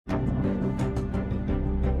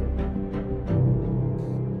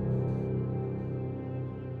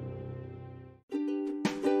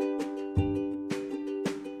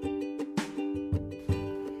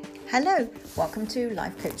Hello, welcome to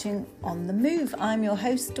Life Coaching on the Move. I'm your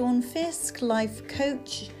host, Dawn Fisk, life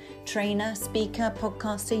coach, trainer, speaker,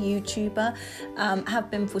 podcaster, YouTuber, have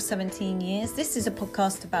been for 17 years. This is a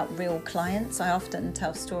podcast about real clients. I often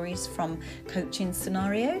tell stories from coaching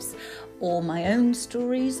scenarios or my own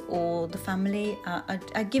stories or the family.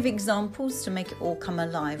 I give examples to make it all come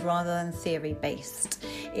alive rather than theory-based.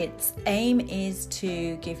 Its aim is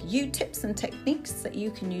to give you tips and techniques that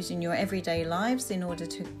you can use in your everyday lives in order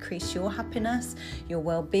to increase your happiness, your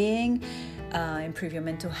well-being, improve your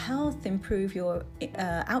mental health, improve your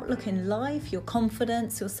outlook in life, your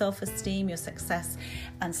confidence, your self-esteem, your success,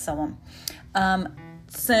 and so on.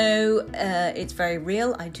 So it's very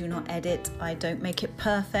real. I do not edit. I don't make it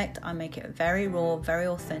perfect. I make it very raw, very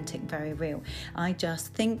authentic, very real. I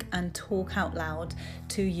just think and talk out loud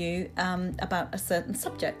to you about a certain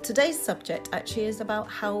subject. Today's subject actually is about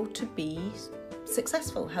how to be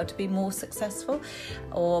successful, how to be more successful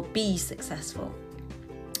or be successful.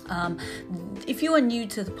 If you are new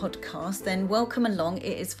to the podcast, then welcome along.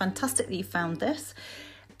 It is fantastic that you found this.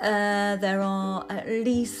 There are at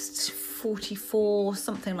least 44,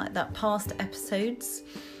 something like that, past episodes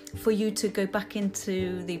for you to go back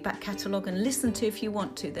into the back catalogue and listen to if you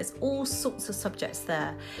want to. There's all sorts of subjects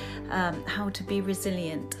there. How to be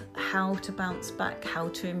resilient, how to bounce back, how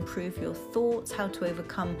to improve your thoughts, how to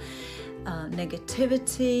overcome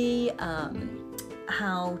negativity,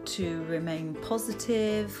 how to remain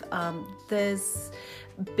positive. There's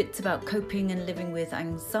bits about coping and living with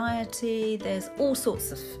anxiety. There's all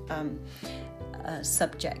sorts of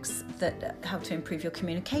subjects that how to improve your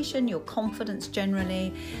communication, your confidence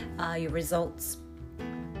generally, your results.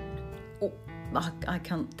 I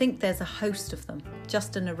can't think, there's a host of them,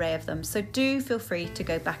 just an array of them. So do feel free to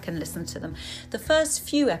go back and listen to them. The first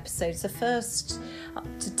few episodes, the first up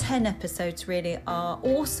to 10 episodes really are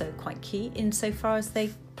also quite key insofar as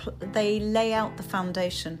they lay out the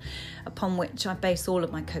foundation upon which I base all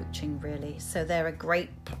of my coaching really. So they're a great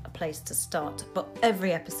place to start. But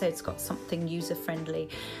every episode's got something user-friendly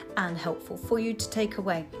and helpful for you to take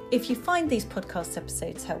away. If you find these podcast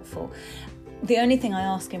episodes helpful, the only thing I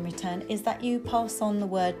ask in return is that you pass on the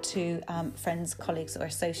word to friends, colleagues or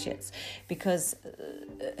associates, because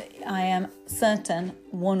I am certain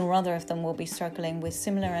one or other of them will be struggling with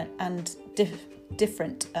similar and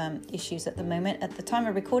different issues at the moment. At the time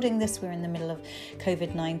of recording this, we're in the middle of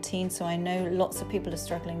COVID-19, so I know lots of people are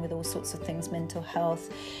struggling with all sorts of things: mental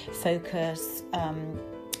health, focus,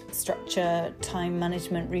 structure, time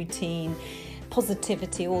management, routine,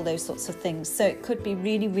 positivity, all those sorts of things. So it could be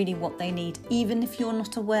really, really what they need. Even if you're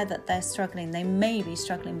not aware that they're struggling, they may be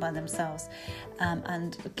struggling by themselves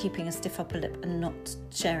and keeping a stiff upper lip and not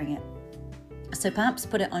sharing it. So perhaps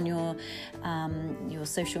put it on your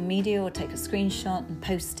social media or take a screenshot and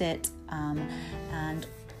post it and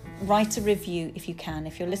write a review if you can.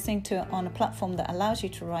 If you're listening to it on a platform that allows you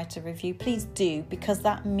to write a review, please do, because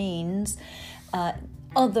that means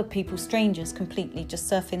other people, strangers completely,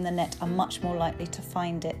 just surfing the net, are much more likely to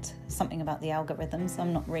find it. Something about the algorithms.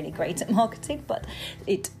 I'm not really great at marketing, but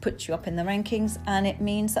it puts you up in the rankings, and it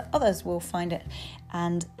means that others will find it,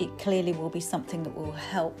 and it clearly will be something that will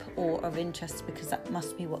help or of interest, because that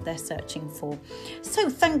must be what they're searching for. So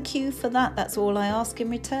thank you for that. That's all I ask in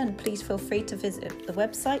return. Please feel free to visit the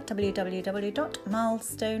website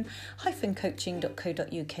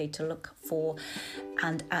www.milestone-coaching.co.uk to look for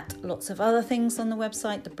and at lots of other things on the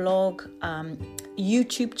website, the blog,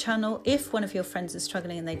 YouTube channel. If one of your friends is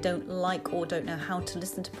struggling and they don't like or don't know how to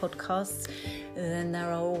listen to podcasts, then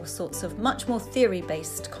there are all sorts of much more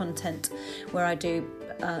theory-based content where I do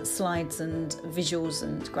slides and visuals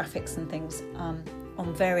and graphics and things on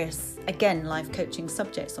various, again, life coaching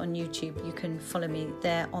subjects on YouTube. You can follow me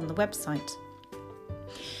there on the website.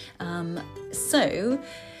 So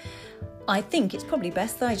I think it's probably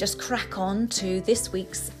best that I just crack on to this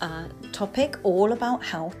week's topic, all about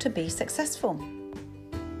how to be successful.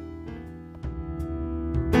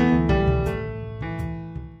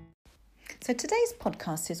 So today's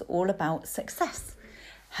podcast is all about success,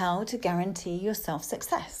 how to guarantee yourself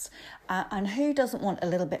success. And who doesn't want a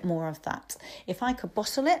little bit more of that? If I could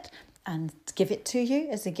bottle it and give it to you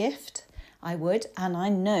as a gift, I would, and I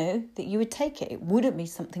know that you would take it. It wouldn't be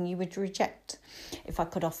something you would reject. If I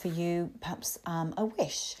could offer you perhaps a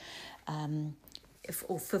wish,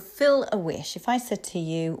 or fulfill a wish. If I said to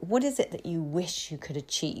you, what is it that you wish you could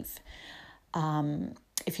achieve?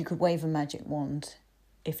 If you could wave a magic wand,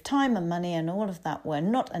 if time and money and all of that were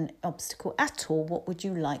not an obstacle at all, what would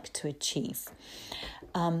you like to achieve?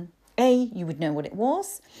 A, you would know what it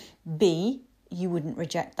was. B, you wouldn't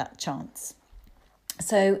reject that chance.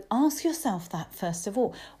 So ask yourself that first of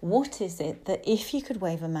all. What is it that if you could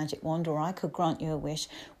wave a magic wand or I could grant you a wish,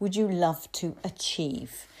 would you love to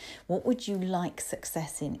achieve? What would you like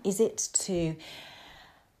success in? Is it to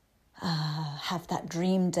have that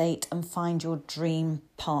dream date and find your dream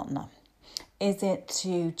partner? Is it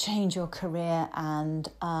to change your career and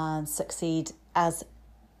succeed as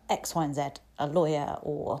X, Y, and Z, a lawyer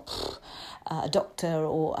or a doctor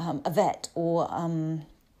or a vet or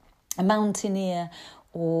a mountaineer,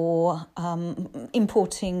 or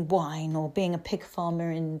importing wine, or being a pig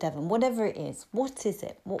farmer in Devon, whatever it is? What is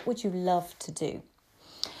it? What would you love to do?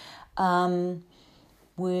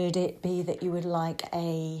 Would it be that you would like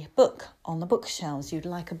a book on the bookshelves, you'd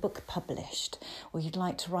like a book published, or you'd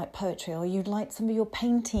like to write poetry, or you'd like some of your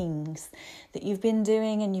paintings that you've been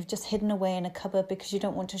doing and you've just hidden away in a cupboard because you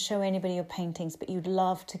don't want to show anybody your paintings, but you'd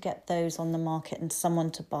love to get those on the market and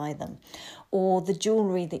someone to buy them? Or the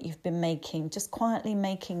jewellery that you've been making, just quietly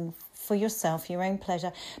making for yourself, your own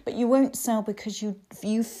pleasure, but you won't sell because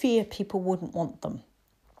you fear people wouldn't want them.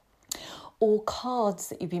 Or cards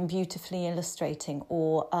that you've been beautifully illustrating,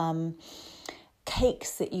 or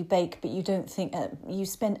cakes that you bake, but you don't think, you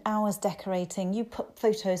spend hours decorating, you put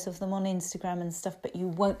photos of them on Instagram and stuff, but you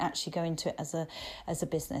won't actually go into it as a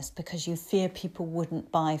business because you fear people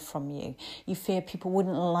wouldn't buy from you. You fear people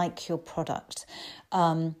wouldn't like your product.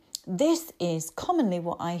 This is commonly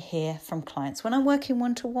what I hear from clients when I'm working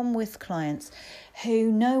one-to-one with clients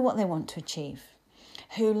who know what they want to achieve,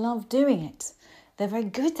 who love doing it. They're very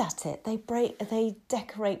good at it. They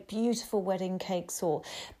decorate beautiful wedding cakes or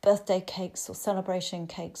birthday cakes or celebration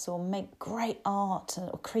cakes, or make great art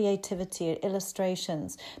or creativity,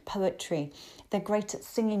 illustrations, poetry. They're great at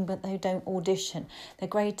singing, but they don't audition. They're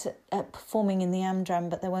great at performing in the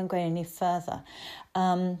Amdram, but they won't go any further.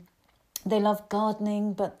 They love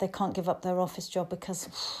gardening, but they can't give up their office job because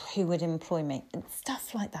who would employ me? And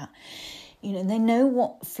stuff like that. You know, they know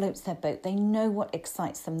what floats their boat. They know what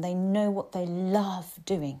excites them. They know what they love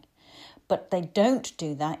doing. But they don't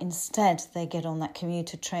do that. Instead, they get on that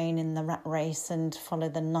commuter train in the rat race and follow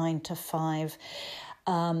the 9-to-5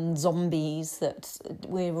 zombies that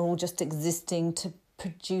we're all just existing to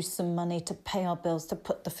produce some money, to pay our bills, to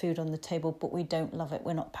put the food on the table, but we don't love it.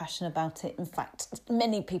 We're not passionate about it. In fact,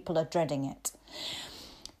 many people are dreading it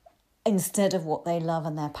instead of what they love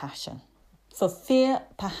and their passion. For fear,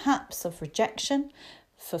 perhaps, of rejection,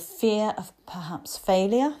 for fear of perhaps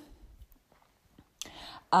failure,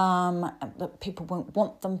 that people won't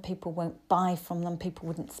want them, people won't buy from them, people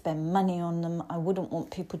wouldn't spend money on them. I wouldn't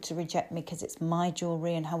want people to reject me because it's my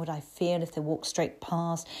jewellery, and how would I feel if they walked straight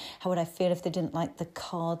past? How would I feel if they didn't like the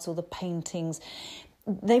cards or the paintings?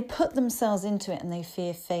 They put themselves into it and they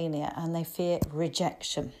fear failure and they fear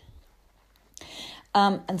rejection.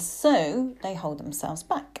 And so they hold themselves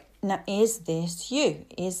back. Now, is this you?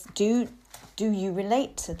 Do you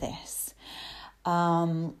relate to this?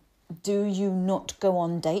 Do you not go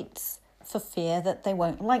on dates for fear that they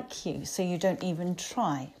won't like you, so you don't even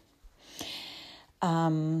try?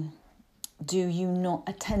 Do you not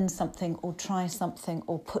attend something or try something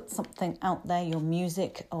or put something out there, your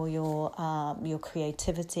music or your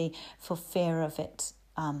creativity, for fear of it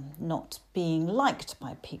not being liked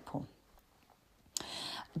by people?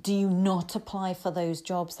 Do you not apply for those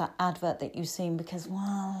jobs, that advert that you've seen, because,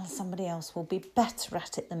 well, somebody else will be better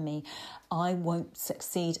at it than me. I won't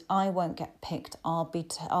succeed. I won't get picked. I'll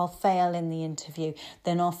fail in the interview.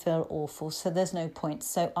 Then I'll feel awful. So there's no point.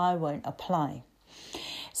 So I won't apply.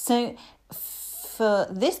 So for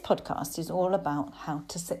this podcast is all about how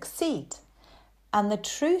to succeed. And the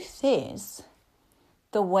truth is,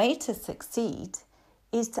 the way to succeed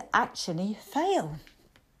is to actually fail.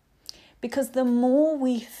 Because the more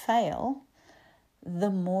we fail,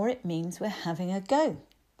 the more it means we're having a go.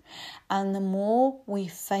 And the more we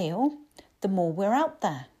fail, the more we're out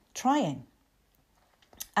there trying.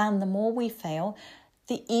 And the more we fail,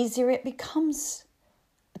 the easier it becomes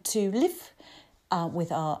to live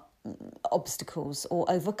with our obstacles, or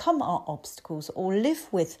overcome our obstacles, or live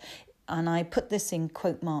with, and I put this in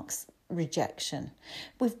quote marks, rejection.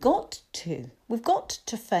 We've got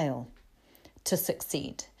to fail to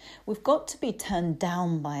succeed. We've got to be turned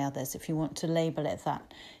down by others, if you want to label it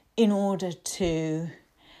that, in order to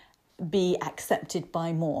be accepted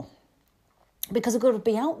by more. Because we've got to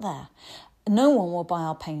be out there. No one will buy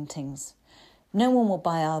our paintings. No one will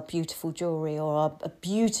buy our beautiful jewellery or our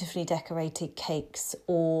beautifully decorated cakes,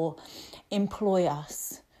 or employ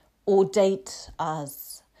us, or date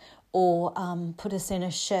us, or put us in a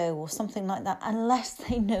show or something like that, unless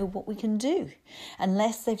they know what we can do,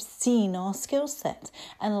 unless they've seen our skill set,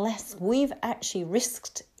 unless we've actually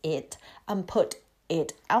risked it and put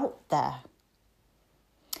it out there.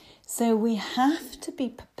 So we have to be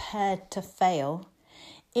prepared to fail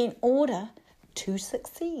in order to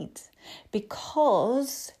succeed.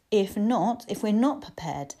 Because if we're not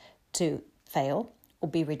prepared to fail or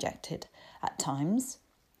be rejected at times,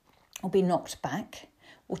 or be knocked back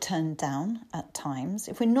or turned down at times,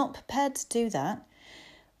 if we're not prepared to do that,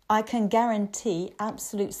 I can guarantee,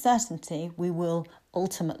 absolute certainty, we will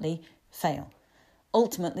ultimately fail.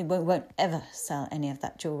 Ultimately, we won't ever sell any of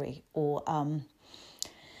that jewellery or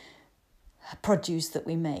produce that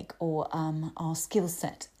we make or our skill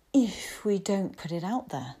set if we don't put it out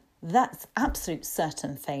there. That's absolute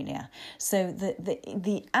certain failure. So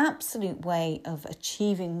the absolute way of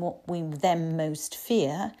achieving what we then most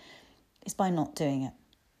fear is by not doing it.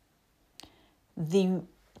 The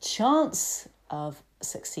chance of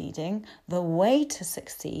succeeding, the way to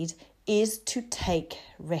succeed, is to take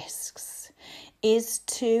risks, is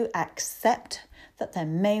to accept that there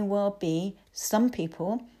may well be some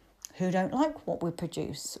people who don't like what we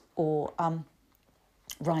produce or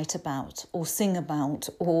write about or sing about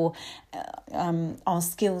or our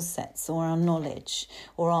skill sets or our knowledge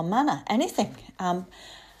or our manner, anything.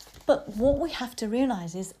 But what we have to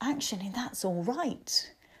realise is actually that's all right.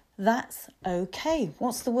 That's okay.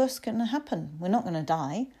 What's the worst going to happen? We're not going to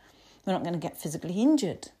die. We're not going to get physically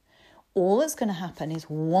injured. All that's going to happen is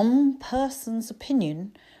one person's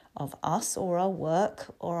opinion of us or our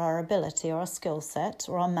work or our ability or our skill set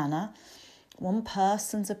or our manner. One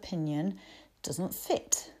person's opinion doesn't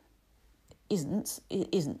fit. It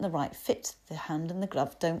isn't the right fit. The hand and the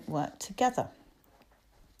glove don't work together.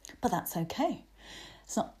 But that's okay.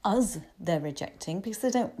 It's not us they're rejecting because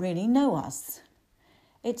they don't really know us.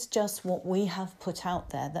 It's just what we have put out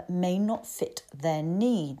there that may not fit their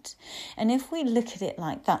need. And if we look at it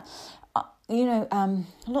like that,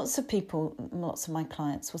 lots of my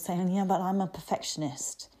clients will say, yeah, but I'm a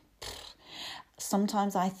perfectionist.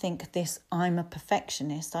 Sometimes I think this I'm a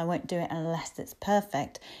perfectionist, I won't do it unless it's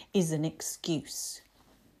perfect, is an excuse.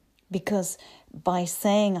 Because by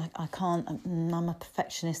saying I can't, I'm a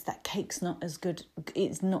perfectionist, that cake's not as good,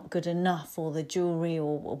 it's not good enough, or the jewellery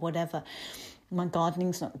or whatever, my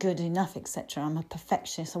gardening's not good enough, etc. I'm a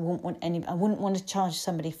perfectionist, I wouldn't want to charge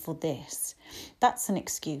somebody for this. That's an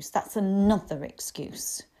excuse. That's another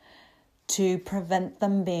excuse to prevent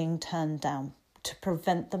them being turned down, to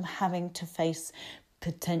prevent them having to face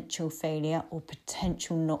potential failure or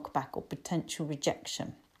potential knockback or potential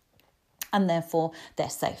rejection. And therefore, they're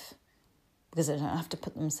safe because they don't have to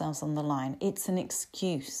put themselves on the line. It's an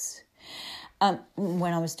excuse.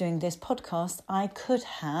 When I was doing this podcast, I could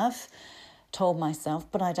have told myself,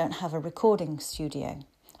 but I don't have a recording studio.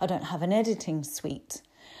 I don't have an editing suite.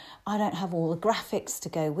 I don't have all the graphics to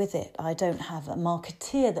go with it. I don't have a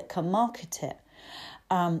marketeer that can market it.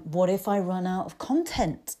 What if I run out of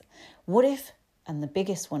content? What if, and the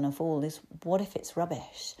biggest one of all is, what if it's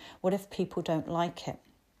rubbish? What if people don't like it?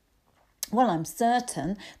 Well, I'm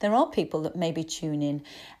certain there are people that maybe tune in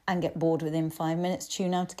and get bored within 5 minutes,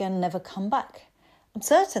 tune out again, and never come back. I'm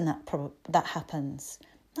certain that happens.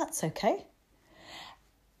 That's okay.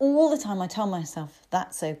 All the time I tell myself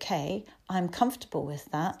that's okay. I'm comfortable with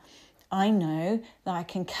that. I know that I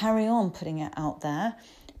can carry on putting it out there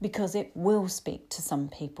because it will speak to some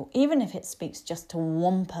people. Even if it speaks just to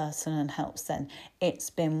one person and helps them, it's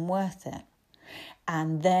been worth it.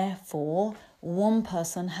 And therefore, one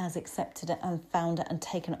person has accepted it and found it and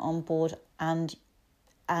taken it on board and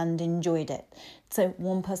enjoyed it. So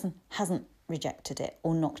one person hasn't rejected it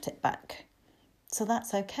or knocked it back. So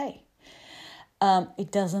that's okay.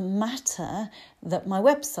 It doesn't matter that my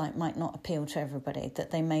website might not appeal to everybody, that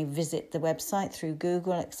they may visit the website through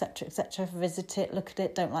Google, etc., visit it, look at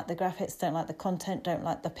it, don't like the graphics, don't like the content, don't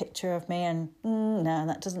like the picture of me, and no,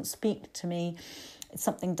 that doesn't speak to me.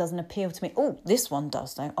 Something doesn't appeal to me. Oh, this one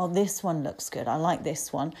does though. Oh, this one looks good. I like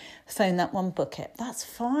this one. Phone that one, book it. That's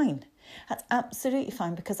fine. That's absolutely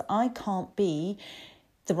fine because I can't be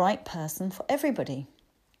the right person for everybody.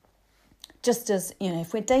 Just as,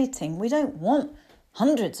 if we're dating, we don't want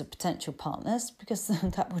hundreds of potential partners because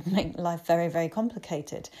that would make life very, very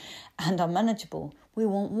complicated and unmanageable. We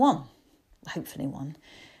want one, hopefully one.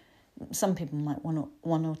 Some people might want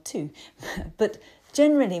one or two, but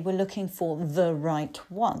generally we're looking for the right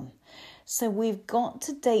one. So we've got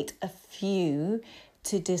to date a few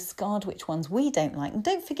to discard which ones we don't like. And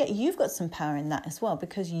don't forget, you've got some power in that as well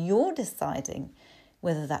because you're deciding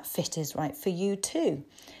whether that fit is right for you too.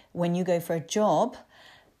 When you go for a job,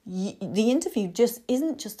 the interview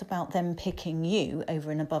isn't just about them picking you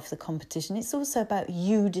over and above the competition. It's also about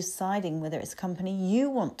you deciding whether it's a company you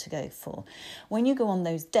want to go for. When you go on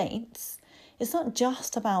those dates, It's not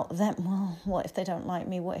just about them. Well, what if they don't like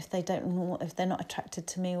me? What if they're not attracted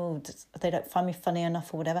to me, or they don't find me funny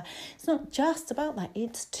enough, or whatever? It's not just about that.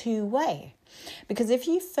 It's two-way. Because if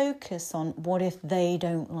you focus on what if they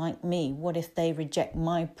don't like me, what if they reject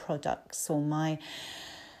my products or my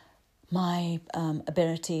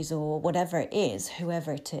abilities or whatever it is,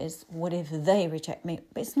 whoever it is, what if they reject me?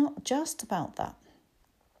 But it's not just about that.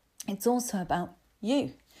 It's also about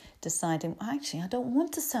you deciding, actually, I don't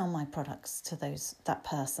want to sell my products to that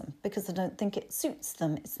person because I don't think it suits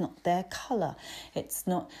them. It's not their colour. It's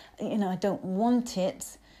not, I don't want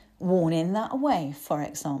it worn in that way, for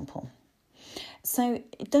example. So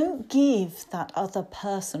don't give that other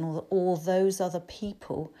person or those other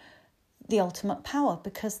people the ultimate power,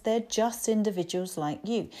 because they're just individuals like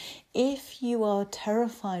you. If you are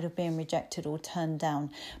terrified of being rejected or turned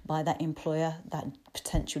down by that employer, that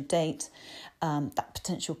potential date, that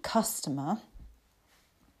potential customer,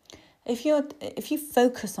 if you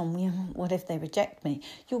focus on what if they reject me,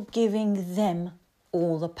 you're giving them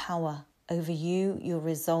all the power over you, your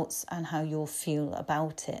results, and how you'll feel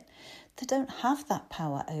about it. They don't have that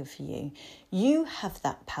power over you. You have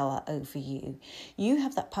that power over you. You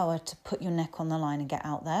have that power to put your neck on the line and get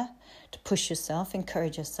out there, to push yourself,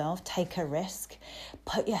 encourage yourself, take a risk,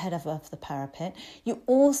 put your head above the parapet. You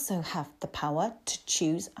also have the power to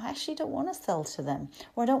choose, I actually don't want to sell to them,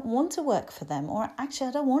 or I don't want to work for them, or actually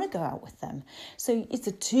I don't want to go out with them. So it's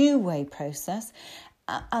a two-way process.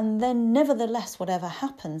 And then nevertheless, whatever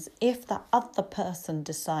happens, if that other person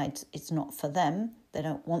decides it's not for them, they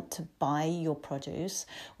don't want to buy your produce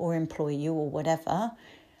or employ you or whatever,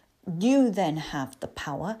 you then have the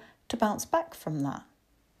power to bounce back from that.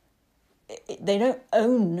 They don't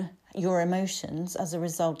own your emotions as a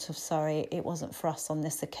result of, sorry, it wasn't for us on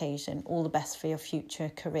this occasion, all the best for your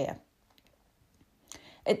future career.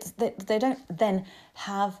 They don't then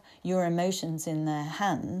have your emotions in their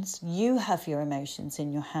hands. You have your emotions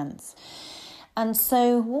in your hands. And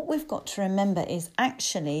so what we've got to remember is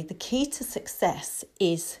actually the key to success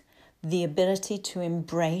is the ability to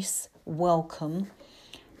embrace, welcome,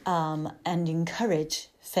 and encourage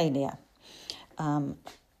failure.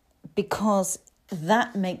 Because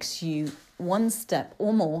that makes you one step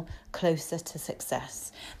or more closer to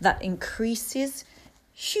success. That increases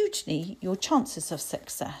hugely your chances of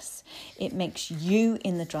success. It makes you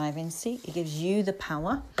in the driving seat. It gives you the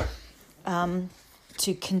power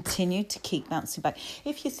to continue to keep bouncing back.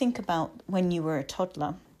 If you think about when you were a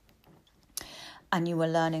toddler and you were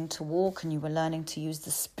learning to walk and you were learning to use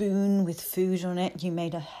the spoon with food on it, you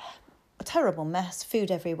made a terrible mess, food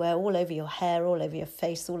everywhere, all over your hair, all over your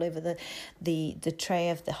face, all over the tray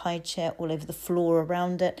of the high chair, all over the floor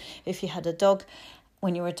around it. If you had a dog,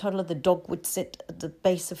 when you were a toddler, the dog would sit at the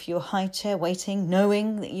base of your high chair waiting,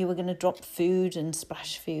 knowing that you were going to drop food and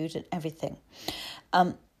splash food and everything.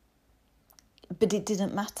 But it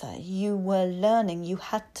didn't matter. You were learning. You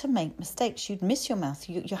had to make mistakes. You'd miss your mouth.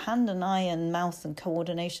 Your hand and eye and mouth and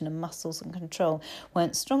coordination and muscles and control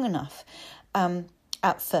weren't strong enough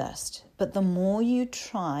at first. But the more you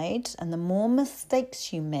tried and the more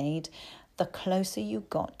mistakes you made, the closer you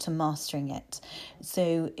got to mastering it.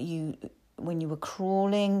 So when you were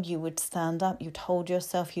crawling, you would stand up, you'd hold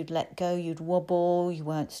yourself, you'd let go, you'd wobble, you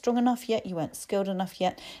weren't strong enough yet, you weren't skilled enough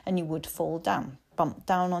yet, and you would fall down, bump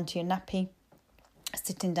down onto your nappy,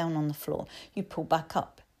 sitting down on the floor. You'd pull back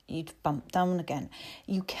up, you'd bump down again.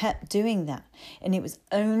 You kept doing that. And it was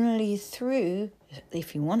only through,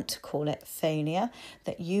 if you want to call it failure,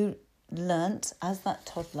 that you learnt as that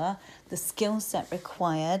toddler the skill set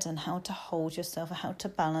required and how to hold yourself, how to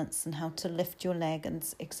balance and how to lift your leg and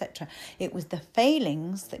etc. It was the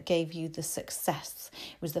failings that gave you the success.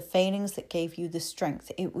 It was the failings that gave you the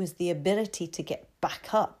strength. It was the ability to get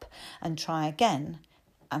back up and try again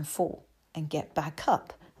and fall and get back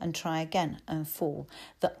up and try again and fall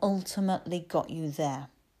that ultimately got you there.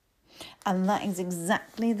 And that is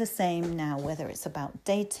exactly the same now, whether it's about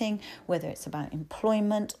dating, whether it's about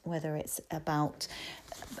employment, whether it's about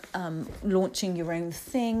launching your own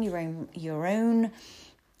thing, your own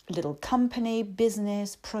little company,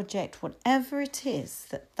 business, project, whatever it is,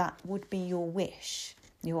 that would be your wish,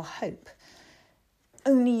 your hope.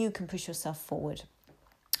 Only you can push yourself forward.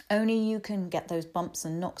 Only you can get those bumps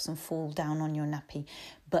and knocks and fall down on your nappy,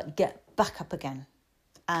 but get back up again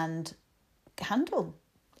and handle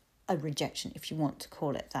a rejection, if you want to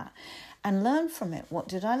call it that, and learn from it. What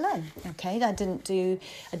did I learn? Okay, I didn't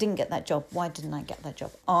get that job. Why didn't I get that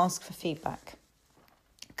job? Ask for feedback.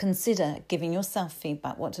 Consider giving yourself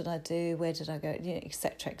feedback. What did I do? Where did I go?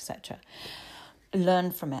 Etc., etc.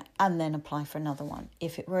 Learn from it and then apply for another one.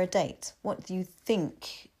 If it were a date, what do you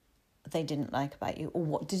think they didn't like about you? Or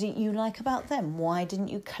what didn't you like about them? Why didn't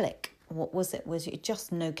you click? What was it? Was it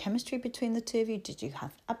just no chemistry between the two of you? Did you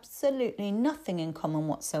have absolutely nothing in common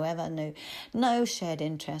whatsoever? No shared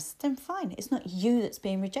interests? Then fine. It's not you that's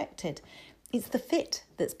being rejected. It's the fit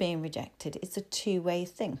that's being rejected. It's a two-way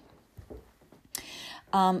thing.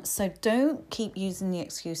 So don't keep using the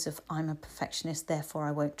excuse of I'm a perfectionist, therefore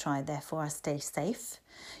I won't try, therefore I stay safe.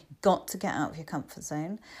 You've got to get out of your comfort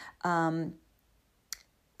zone.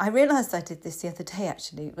 I realised I did this the other day,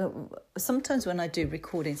 actually. Sometimes when I do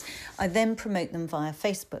recordings, I then promote them via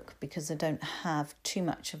Facebook because I don't have too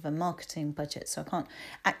much of a marketing budget, so I can't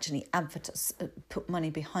actually advertise, put money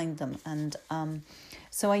behind them. And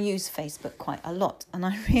so I use Facebook quite a lot. And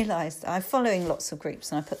I realised I'm following lots of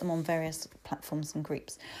groups and I put them on various platforms and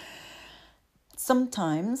groups.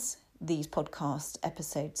 Sometimes these podcast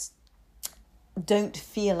episodes don't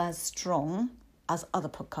feel as strong as other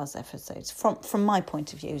podcast episodes from my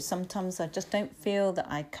point of view. Sometimes I just don't feel that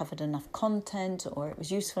I covered enough content or it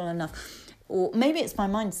was useful enough, or maybe it's my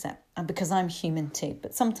mindset because I'm human too.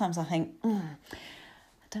 But sometimes I think, I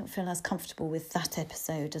don't feel as comfortable with that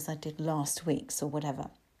episode as I did last week's or whatever.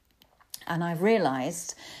 And I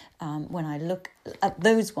realised when I look at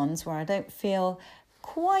those ones where I don't feel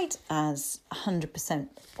quite as 100%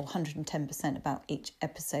 or 110% about each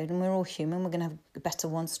episode, and we're all human, we're going to have better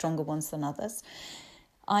ones, stronger ones than others.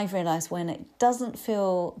 I've realised when I don't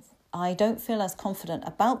feel as confident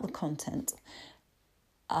about the content,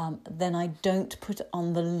 then I don't put it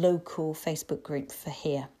on the local Facebook group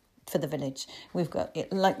for the village. We've got,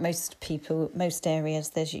 like most people, most areas,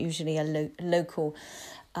 there's usually a local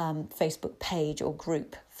Facebook page or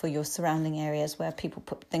group for your surrounding areas where people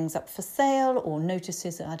put things up for sale or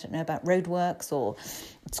notices, I don't know, about roadworks or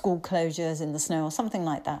school closures in the snow or something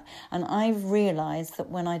like that. And I've realised that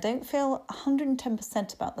when I don't feel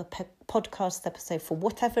 110% about the podcast episode for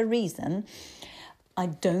whatever reason, I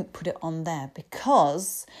don't put it on there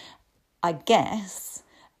because I guess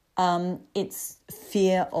it's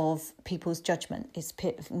fear of people's judgment. It's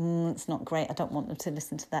not great. I don't want them to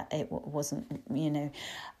listen to that. It wasn't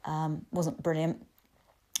brilliant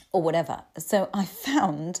or whatever. So I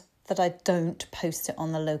found that I don't post it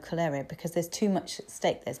on the local area because there's too much at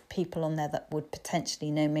stake. There's people on there that would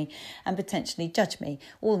potentially know me and potentially judge me.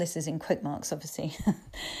 All this is in quote marks, obviously.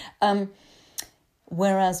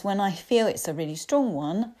 Whereas when I feel it's a really strong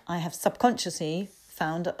one, I have subconsciously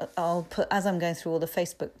found I'll put, as I'm going through all the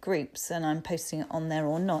Facebook groups and I'm posting it on there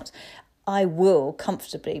or not, I will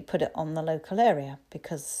comfortably put it on the local area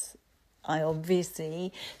because I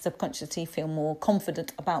obviously subconsciously feel more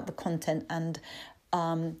confident about the content and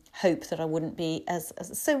hope that I wouldn't be as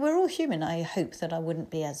so we're all human. I hope that I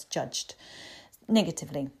wouldn't be as judged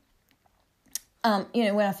negatively.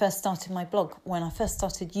 When I first started my blog, when I first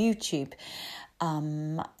started YouTube,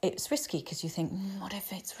 it's risky because you think, what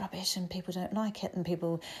if it's rubbish and people don't like it and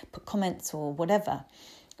people put comments or whatever.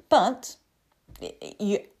 But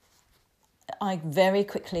I very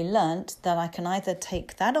quickly learnt that I can either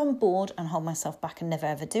take that on board and hold myself back and never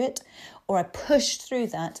ever do it, or I push through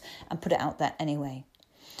that and put it out there anyway.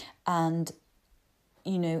 And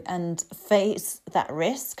face that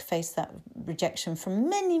risk, face that rejection from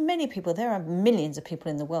many, many people. There are millions of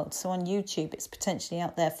people in the world. So on YouTube, it's potentially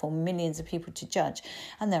out there for millions of people to judge.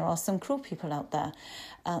 And there are some cruel people out there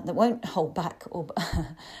that won't hold back.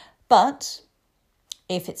 But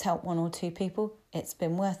if it's helped one or two people, it's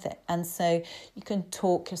been worth it. And so you can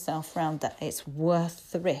talk yourself around that. It's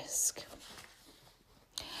worth the risk.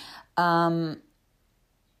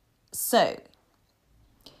 So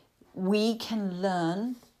we can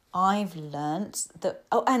learn. I've learnt that.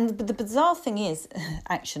 Oh, and the bizarre thing is,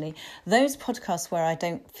 actually, those podcasts where I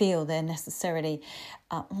don't feel they're necessarily,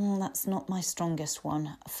 that's not my strongest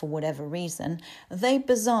one for whatever reason, they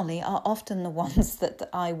bizarrely are often the ones that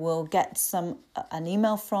I will get an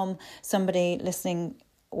email from somebody listening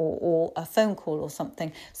or a phone call or something,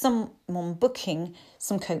 someone booking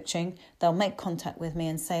some coaching. They'll make contact with me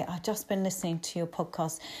and say, I've just been listening to your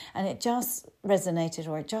podcast and it just resonated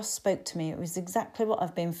or it just spoke to me. It was exactly what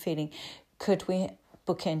I've been feeling. Could we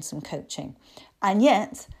book in some coaching? And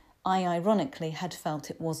yet, I ironically had felt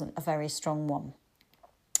it wasn't a very strong one.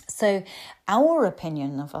 So our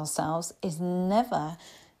opinion of ourselves is never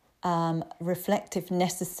reflective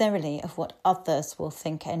necessarily of what others will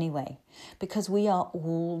think anyway, because we are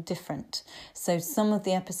all different. So some of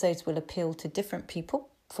the episodes will appeal to different people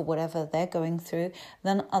for whatever they're going through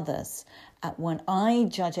than others. When I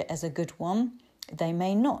judge it as a good one, they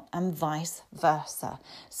may not, and vice versa.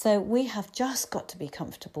 So we have just got to be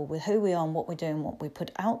comfortable with who we are and what we're doing, what we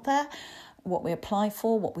put out there. what we apply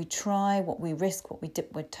for, what we try, what we risk, what we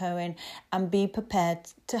dip our toe in, and be prepared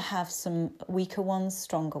to have some weaker ones,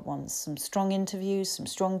 stronger ones, some strong interviews, some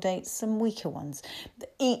strong dates, some weaker ones.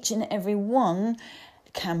 Each and every one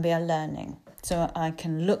can be a learning. So I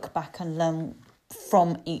can look back and learn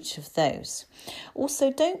from each of those.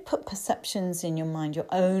 Also, don't put perceptions in your mind, your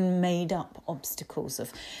own made up obstacles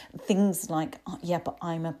of things like, oh, yeah, but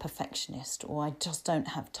I'm a perfectionist, or I just don't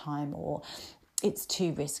have time, or it's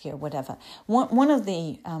too risky, or whatever. One of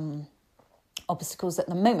the obstacles at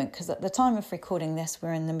the moment, because at the time of recording this,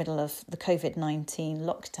 we're in the middle of the COVID-19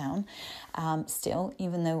 lockdown still,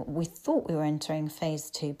 even though we thought we were entering phase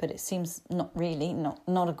 2, but it seems not really,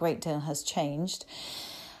 not a great deal has changed.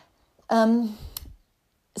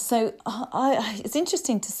 So it's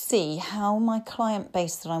interesting to see how my client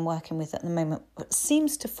base that I'm working with at the moment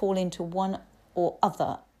seems to fall into one or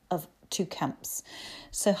other of two camps.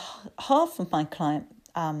 So half of my client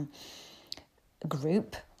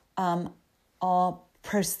group are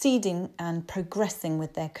proceeding and progressing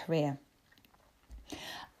with their career,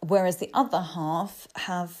 whereas the other half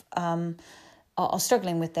are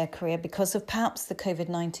struggling with their career because of perhaps the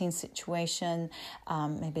COVID-19 situation.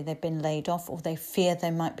 Maybe they've been laid off, or they fear they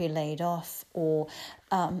might be laid off, or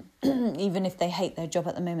even if they hate their job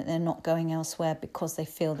at the moment, they're not going elsewhere because they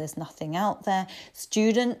feel there's nothing out there.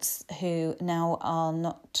 Students who now are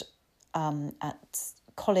not at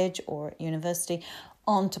college or at university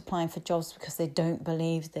aren't applying for jobs because they don't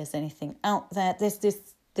believe there's anything out there. There's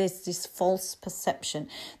this false perception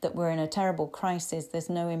that we're in a terrible crisis, there's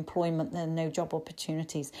no employment, there are no job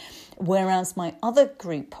opportunities. Whereas my other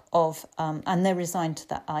group of, and they're resigned to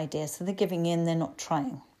that idea, so they're giving in, they're not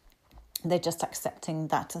trying. They're just accepting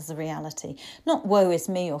that as a reality. Not woe is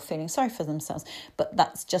me or feeling sorry for themselves, but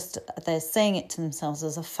that's just, they're saying it to themselves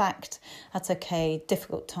as a fact. That's okay,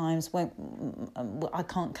 difficult times,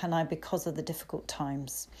 can I because of the difficult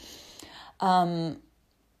times.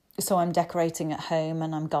 So I'm decorating at home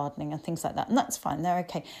and I'm gardening and things like that. And that's fine, they're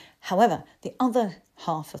okay. However, the other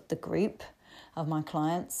half of the group of my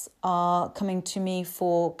clients are coming to me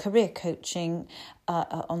for career coaching.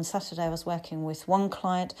 On Saturday, I was working with one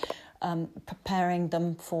client, preparing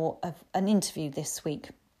them for an interview this week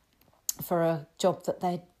for a job that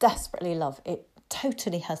they desperately love. It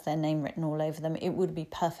totally has their name written all over them. It would be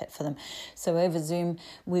perfect for them. So over Zoom,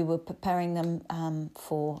 we were preparing them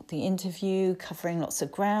for the interview, covering lots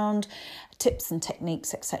of ground, tips and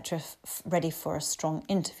techniques, etc., ready for a strong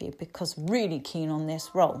interview, because really keen on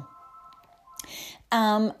this role.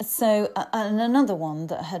 And another one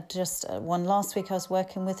that had just one last week I was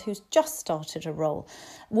working with, who's just started a role,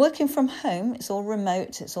 working from home. It's all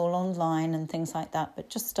remote, it's all online and things like that, but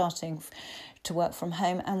just starting to work from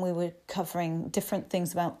home, and we were covering different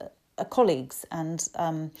things about colleagues and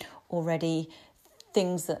already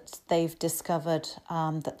things that they've discovered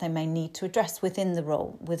that they may need to address within the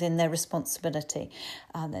role, within their responsibility,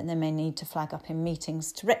 that they may need to flag up in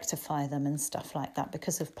meetings to rectify them and stuff like that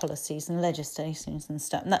because of policies and legislations and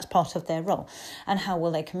stuff, and that's part of their role. And how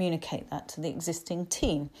will they communicate that to the existing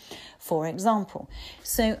team, for example?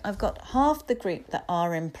 So I've got half the group that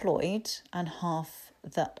are employed and half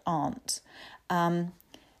that aren't.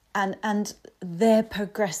 And they're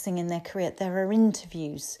progressing in their career. There are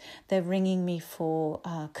interviews. They're ringing me for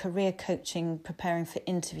career coaching, preparing for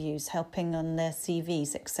interviews, helping on their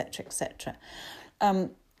CVs, etc., etc.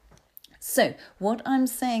 So what I'm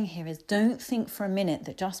saying here is, don't think for a minute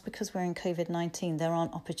that just because we're in COVID-19, there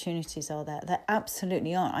aren't opportunities out there. There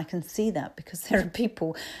absolutely are. I can see that because there are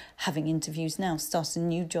people having interviews now, starting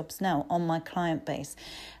new jobs now on my client base.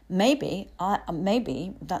 Maybe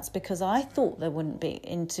that's because I thought there wouldn't be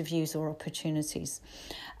interviews or opportunities.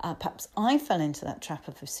 Perhaps I fell into that trap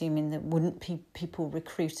of assuming there wouldn't be people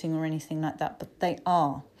recruiting or anything like that, but they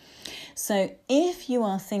are. So if you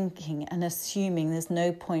are thinking and assuming there's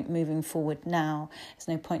no point moving forward now, there's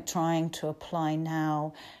no point trying to apply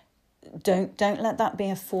now, don't let that be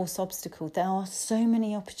a false obstacle. There are so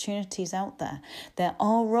many opportunities out there. There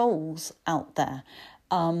are roles out there.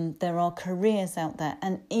 There are careers out there.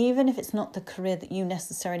 And even if it's not the career that you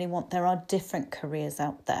necessarily want, there are different careers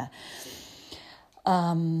out there. There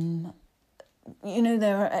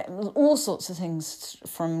are all sorts of things,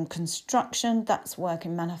 from construction, that's work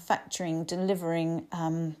in manufacturing, delivering,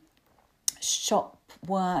 shop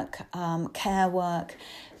work, care work,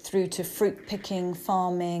 through to fruit picking,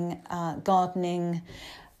 farming, gardening,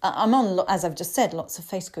 I'm on, as I've just said, lots of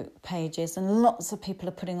Facebook pages, and lots of people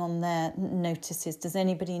are putting on their notices. Does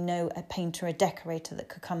anybody know a painter, a decorator that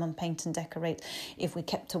could come and paint and decorate if we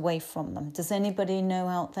kept away from them? Does anybody know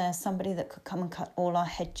out there somebody that could come and cut all our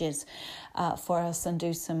hedges for us and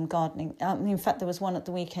do some gardening? In fact, there was one at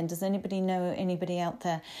the weekend. Does anybody know anybody out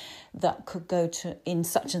there that could go to in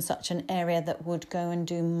such and such an area that would go and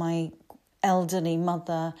do my elderly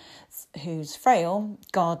mother who's frail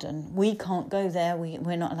garden? We can't go there.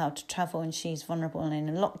 We're not allowed to travel, and she's vulnerable and in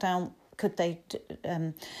a lockdown. Could they,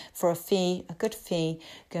 for a good fee,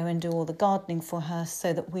 go and do all the gardening for her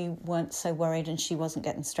so that we weren't so worried and she wasn't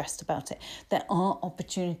getting stressed about it? There are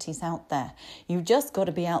opportunities out there. You've just got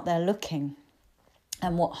to be out there looking.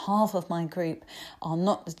 And what half of my group are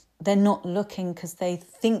not, they're not looking because they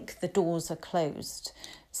think the doors are closed.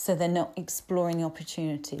 So they're not exploring the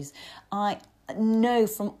opportunities. I know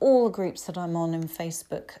from all the groups that I'm on in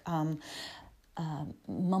Facebook,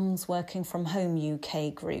 Mums Working From Home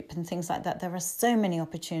UK group and things like that, there are so many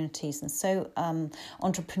opportunities and so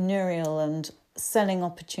entrepreneurial and selling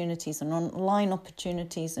opportunities and online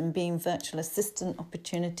opportunities and being virtual assistant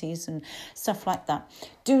opportunities and stuff like that.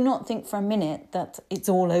 Do not think for a minute that it's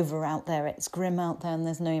all over out there, it's grim out there and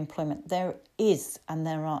there's no employment. There is, and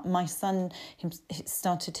there are. My son he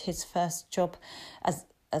started his first job as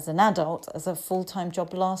an adult, as a full-time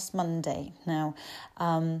job last Monday. Now,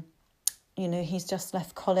 he's just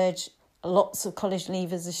left college. Lots of college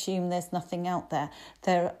leavers assume there's nothing out there.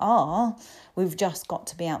 There are. We've just got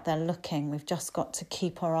to be out there looking. We've just got to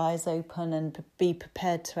keep our eyes open and be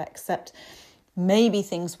prepared to accept maybe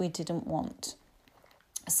things we didn't want.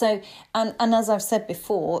 So, and as I've said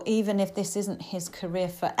before, even if this isn't his career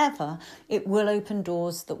forever, it will open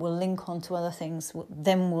doors that will link onto other things,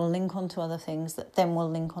 then will link onto other things, that then will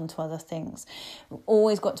link onto other things. We've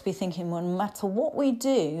always got to be thinking, well, no matter what we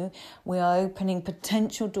do, we are opening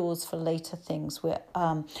potential doors for later things. We're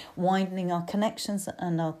widening our connections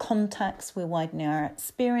and our contacts. We're widening our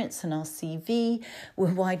experience and our CV.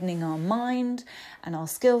 We're widening our mind and our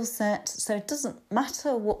skill set. So it doesn't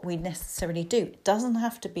matter what we necessarily do. It doesn't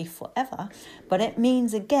have to be forever, but it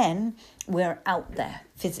means again we're out there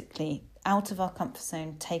physically, out of our comfort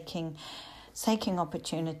zone, taking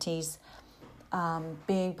opportunities,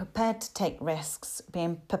 being prepared to take risks,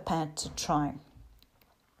 being prepared to try.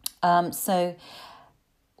 So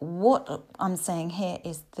what I'm saying here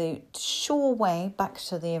is the sure way, back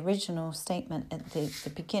to the original statement at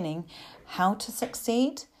the beginning, how to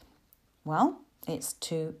succeed. Well, it's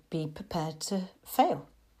to be prepared to fail.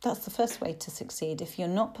 That's the first way to succeed. If you're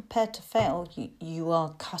not prepared to fail, you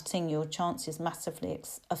are cutting your chances massively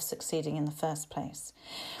of succeeding in the first place.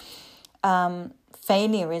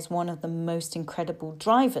 Failure is one of the most incredible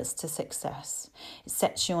drivers to success. It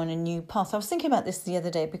sets you on a new path. I was thinking about this the other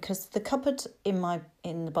day because the cupboard in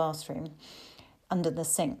the bathroom under the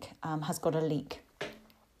sink has got a leak.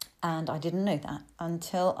 And I didn't know that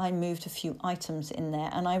until I moved a few items in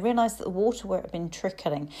there. And I realised that the water where it had been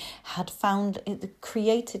trickling it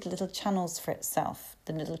created little channels for itself,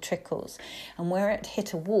 the little trickles. And where it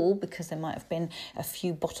hit a wall, because there might have been a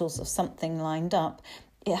few bottles of something lined up,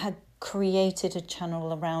 it had created a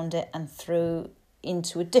channel around it and through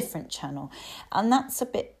into a different channel. And that's a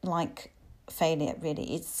bit like failure,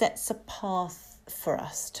 really. It sets a path for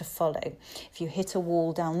us to follow. If you hit a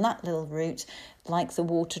wall down that little route, like the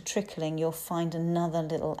water trickling, you'll find another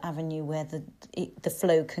little avenue where the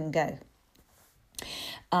flow can go.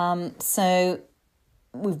 So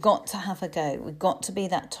we've got to have a go. We've got to be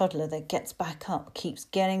that toddler that gets back up, keeps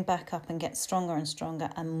getting back up and gets stronger and stronger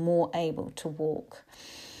and more able to walk.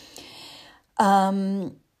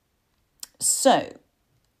 So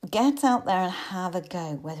get out there and have a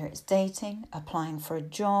go, whether it's dating, applying for a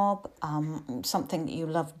job, something that you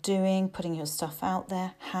love doing, putting your stuff out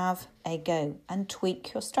there. Have a go and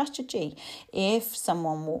tweak your strategy. If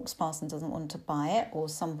someone walks past and doesn't want to buy it, or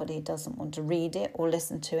somebody doesn't want to read it or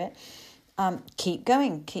listen to it, keep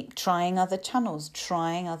going, keep trying other channels,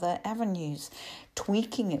 trying other avenues,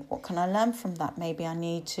 tweaking it. What can I learn from that? Maybe I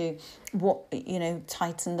need to,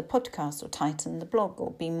 tighten the podcast or tighten the blog or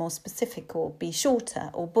be more specific or be shorter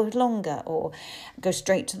or be longer or go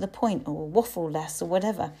straight to the point or waffle less or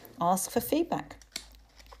whatever. Ask for feedback.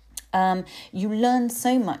 You learn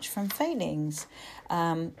so much from failings.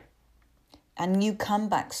 And you come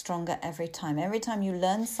back stronger every time. Every time you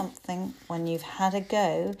learn something, when you've had a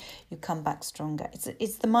go, you come back stronger.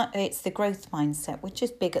 It's the growth mindset, which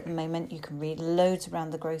is big at the moment. You can read loads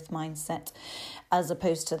around the growth mindset as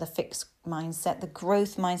opposed to the fixed mindset. The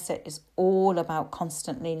growth mindset is all about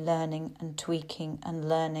constantly learning and tweaking and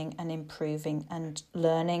learning and improving and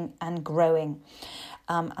learning and growing.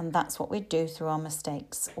 And that's what we do through our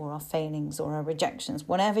mistakes or our failings or our rejections,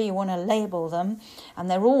 whatever you want to label them.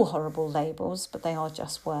 And they're all horrible labels, but they are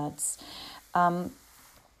just words.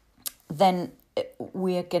 Then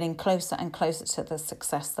we are getting closer and closer to the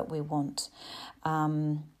success that we want.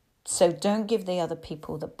 So don't give the other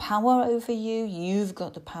people the power over you. You've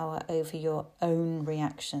got the power over your own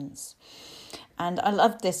reactions. And I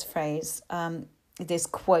love this phrase, this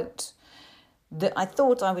quote that I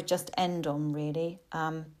thought I would just end on, really,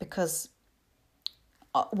 because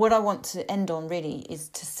what I want to end on really is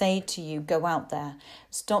to say to you, go out there,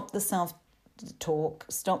 stop the self-talk,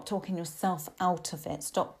 stop talking yourself out of it,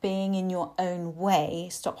 stop being in your own way,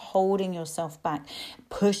 stop holding yourself back,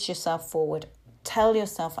 push yourself forward. Tell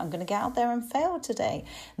yourself, I'm going to get out there and fail today,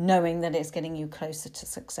 knowing that it's getting you closer to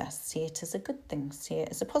success. See it as a good thing. See it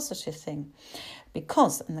as a positive thing.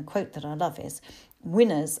 Because, and the quote that I love is,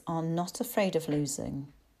 winners are not afraid of losing,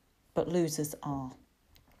 but losers are.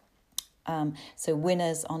 So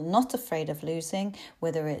winners are not afraid of losing,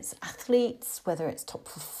 whether it's athletes, whether it's top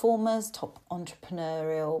performers, top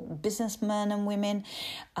entrepreneurial businessmen and women,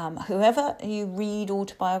 whoever you read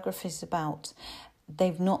autobiographies about,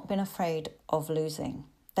 they've not been afraid of losing.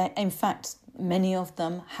 In fact, many of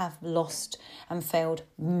them have lost and failed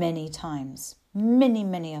many times.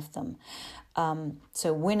 Many of them.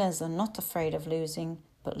 So winners are not afraid of losing,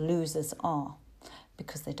 but losers are.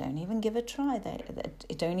 Because they don't even give a try. They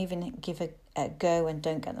don't even give a go and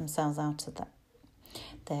don't get themselves out of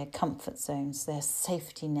their comfort zones, their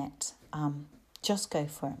safety net. Just go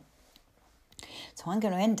for it. So I'm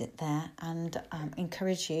going to end it there and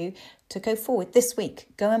encourage you to go forward this week.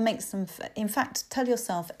 Go and make some, in fact, tell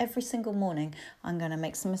yourself every single morning, I'm going to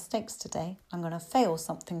make some mistakes today. I'm going to fail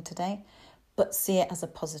something today, but see it as a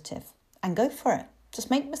positive and go for it. Just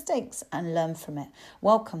make mistakes and learn from it.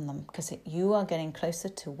 Welcome them, because you are getting closer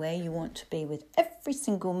to where you want to be with every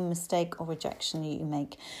single mistake or rejection you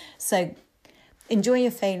make. So enjoy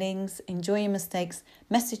your failings, enjoy your mistakes,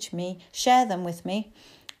 message me, share them with me,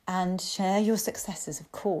 and share your successes, of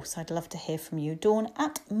course. I'd love to hear from you. Dawn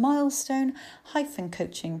at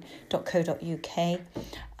milestone-coaching.co.uk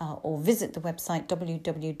or visit the website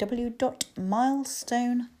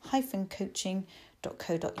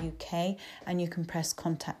www.milestone-coaching.co.uk and you can press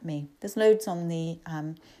contact me. There's loads on the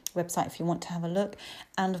website if you want to have a look.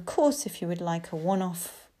 And of course, if you would like a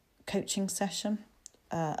one-off coaching session,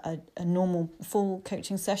 a normal full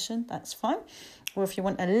coaching session, that's fine. Or if you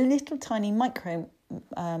want a little tiny micro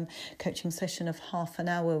coaching session of half an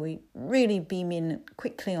hour, we really beam in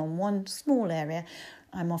quickly on one small area,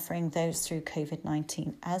 I'm offering those through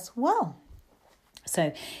COVID-19 as well.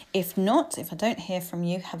 So if I don't hear from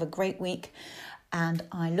you, have a great week. And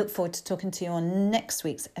I look forward to talking to you on next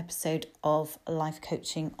week's episode of Life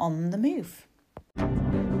Coaching on the Move.